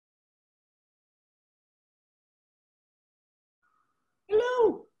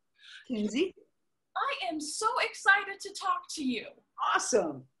Hello, Kinsey. I am so excited to talk to you.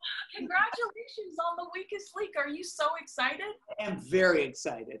 Awesome. Congratulations on The Weakest Link. Are you so excited? I am very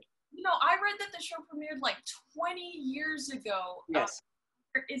excited. You know, I read that the show premiered like 20 years ago. Yes.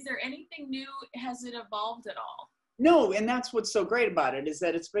 Is there anything new? Has it evolved at all? No, and that's what's so great about it is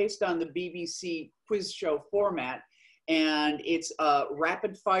that it's based on the BBC quiz show format, and it's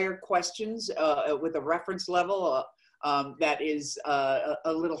rapid fire questions with a reference level that is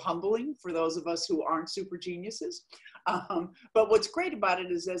a little humbling for those of us who aren't super geniuses. But what's great about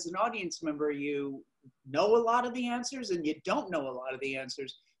it is as an audience member, you know a lot of the answers and you don't know a lot of the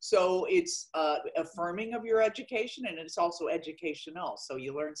answers. So it's affirming of your education, and it's also educational. So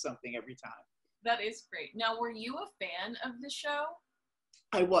you learn something every time. That is great. Now, were you a fan of the show?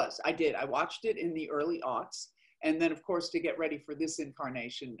 I did. I watched it in the early aughts. And then, of course, to get ready for this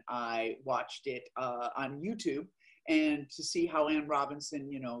incarnation, I watched it on YouTube and to see how Ann Robinson,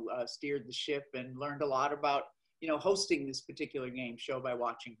 steered the ship and learned a lot about, hosting this particular game show by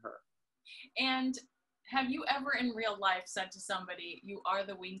watching her. And have you ever in real life said to somebody, "You are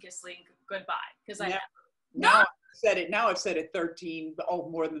the weakest link, goodbye"? Because Now I've said it 13,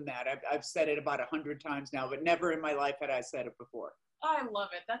 more than that. I've said it about 100 times now, but never in my life had I said it before. I love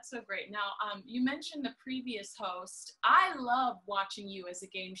it. That's so great. Now, you mentioned the previous host. I love watching you as a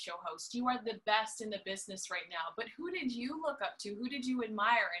game show host. You are the best in the business right now. But who did you look up to? Who did you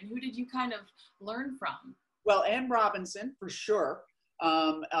admire? And who did you kind of learn from? Well, Ann Robinson, for sure.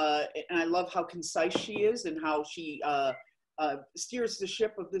 And I love how concise she is and how she steers the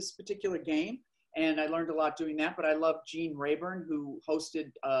ship of this particular game. And I learned a lot doing that. But I love Gene Rayburn, who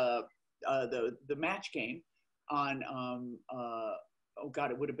hosted the match game on, oh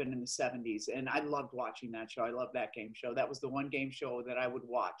God, it would have been in the 70s. And I loved watching that show. I love that game show. That was the one game show that I would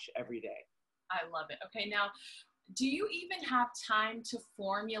watch every day. I love it. Okay, now, do you even have time to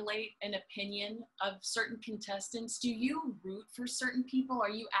formulate an opinion of certain contestants? Do you root for certain people? Are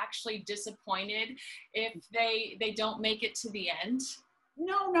you actually disappointed if they don't make it to the end?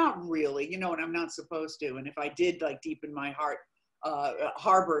 No, not really. And I'm not supposed to. And if I did, like deep in my heart,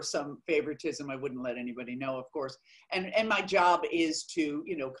 harbor some favoritism, I wouldn't let anybody know, of course. And my job is to,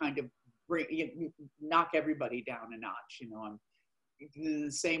 kind of knock everybody down a notch. I'm in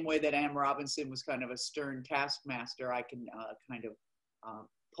the same way that Ann Robinson was kind of a stern taskmaster. I can kind of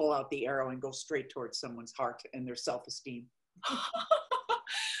pull out the arrow and go straight towards someone's heart and their self-esteem.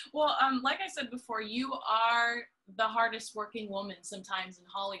 Well, like I said before, you are the hardest working woman sometimes in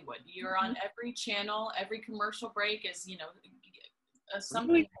Hollywood. You're on every channel, every commercial break is,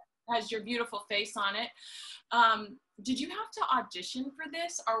 something that has your beautiful face on it. Did you have to audition for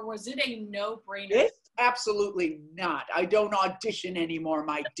this, or was it a no-brainer? Absolutely not. I don't audition anymore,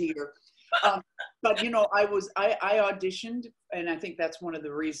 my dear. But I auditioned, and I think that's one of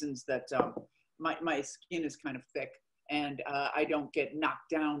the reasons that my skin is kind of thick, and I don't get knocked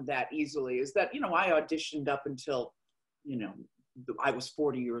down that easily. Is that I auditioned up until I was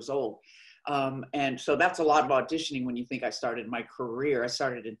 40 years old. And so that's a lot of auditioning when you think I started my career. I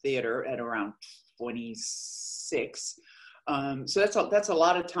started in theater at around 26. So that's a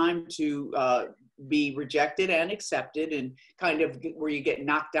lot of time to be rejected and accepted, and kind of where you get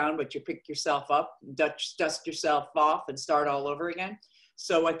knocked down, but you pick yourself up, dust yourself off and start all over again.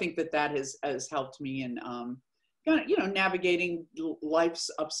 So I think that has helped me in, navigating life's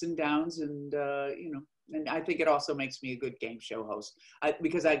ups and downs, and, and I think it also makes me a good game show host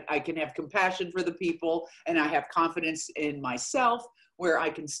because I can have compassion for the people, and I have confidence in myself where I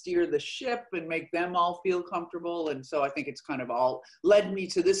can steer the ship and make them all feel comfortable. And so I think it's kind of all led me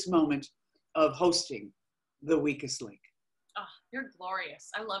to this moment of hosting The Weakest Link. Oh, you're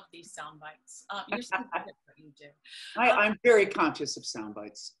glorious. I love these sound bites. You're so good at what you do. I'm very conscious of sound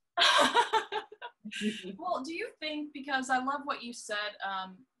bites. Well, do you think, because I love what you said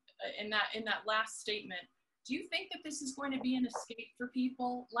in that last statement, do you think that this is going to be an escape for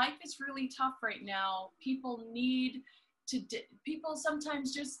people? Life is really tough right now. People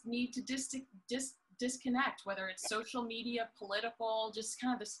sometimes just need to disconnect, whether it's social media, political, just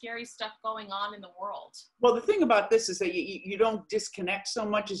kind of the scary stuff going on in the world. Well, the thing about this is that you don't disconnect so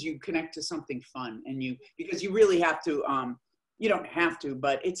much as you connect to something fun, and because you really have to, you don't have to,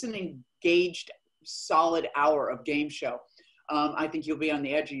 but it's an engaged, solid hour of game show. I think you'll be on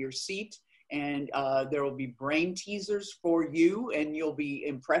the edge of your seat, And there will be brain teasers for you, and you'll be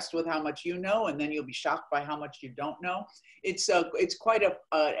impressed with how much you know, and then you'll be shocked by how much you don't know. It's quite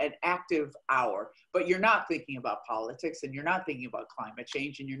an active hour, but you're not thinking about politics, and you're not thinking about climate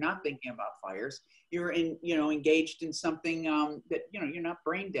change, and you're not thinking about fires. You're engaged in something that, you're not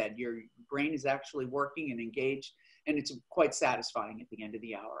brain dead. Your brain is actually working and engaged, and it's quite satisfying at the end of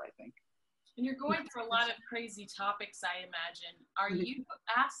the hour, I think. And you're going through a lot of crazy topics, I imagine. Are you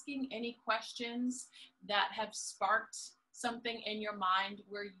asking any questions that have sparked something in your mind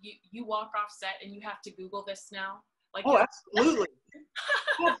where you walk off set and you have to Google this now? Like, oh, absolutely.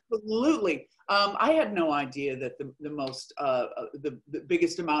 Absolutely. I had no idea that the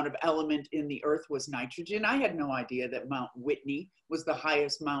biggest amount of element in the earth was nitrogen. I had no idea that Mount Whitney was the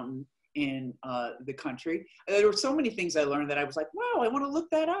highest mountain in the country. There were so many things I learned that I was like, wow, I want to look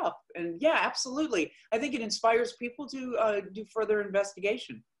that up. And yeah, absolutely. I think it inspires people to do further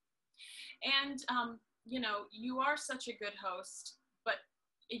investigation. And, you are such a good host, but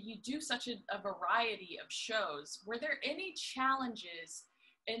you do such a variety of shows. Were there any challenges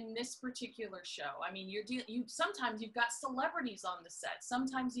in this particular show? I mean, sometimes you've got celebrities on the set,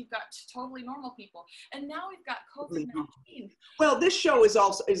 sometimes you've got totally normal people, and now we've got COVID-19. Well, this show is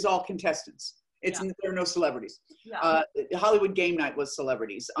all contestants. There are no celebrities. Yeah. Hollywood Game Night was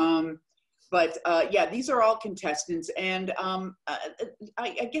celebrities. But yeah, these are all contestants, and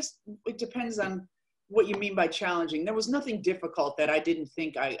I guess it depends on what you mean by challenging. There was nothing difficult that I didn't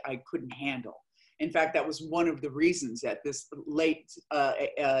think I couldn't handle. In fact, that was one of the reasons at this late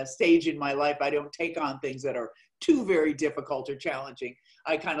stage in my life, I don't take on things that are too very difficult or challenging.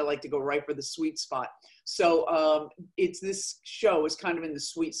 I kind of like to go right for the sweet spot. So this show is kind of in the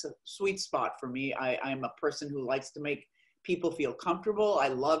sweet spot for me. I'm a person who likes to make people feel comfortable. I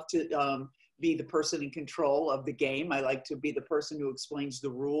love to be the person in control of the game. I like to be the person who explains the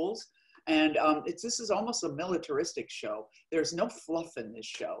rules. And this is almost a militaristic show. There's no fluff in this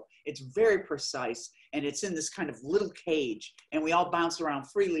show. It's very precise, and it's in this kind of little cage, and we all bounce around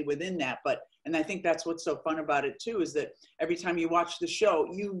freely within that. And I think that's what's so fun about it too, is that every time you watch the show,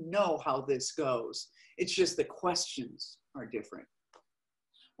 you know how this goes. It's just the questions are different.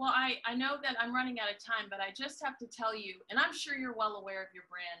 Well, I know that I'm running out of time, but I just have to tell you, and I'm sure you're well aware of your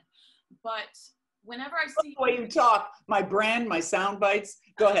brand, but whenever I see the way you talk, my brand, my sound bites,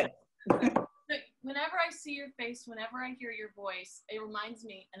 go ahead. Whenever I see your face, whenever I hear your voice, it reminds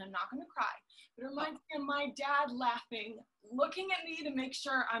me, and I'm not going to cry, but it reminds me of my dad laughing, looking at me to make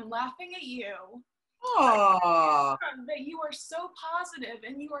sure I'm laughing at you. Aww. That you are so positive,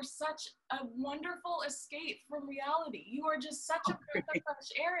 and you are such a wonderful escape from reality. You are just such a breath of fresh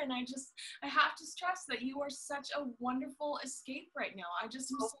air, and I have to stress that you are such a wonderful escape right now. I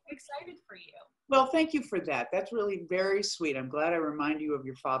just am so excited for you. Well, thank you for that. That's really very sweet. I'm glad I remind you of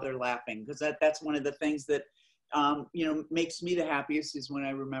your father laughing, because that's one of the things that makes me the happiest, is when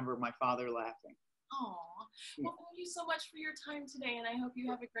I remember my father laughing. Oh, well, thank you so much for your time today, and I hope you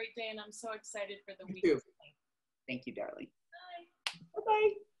have a great day, and I'm so excited for the week. You too. Thank you, darling. Bye.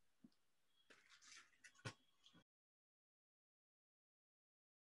 Bye-bye.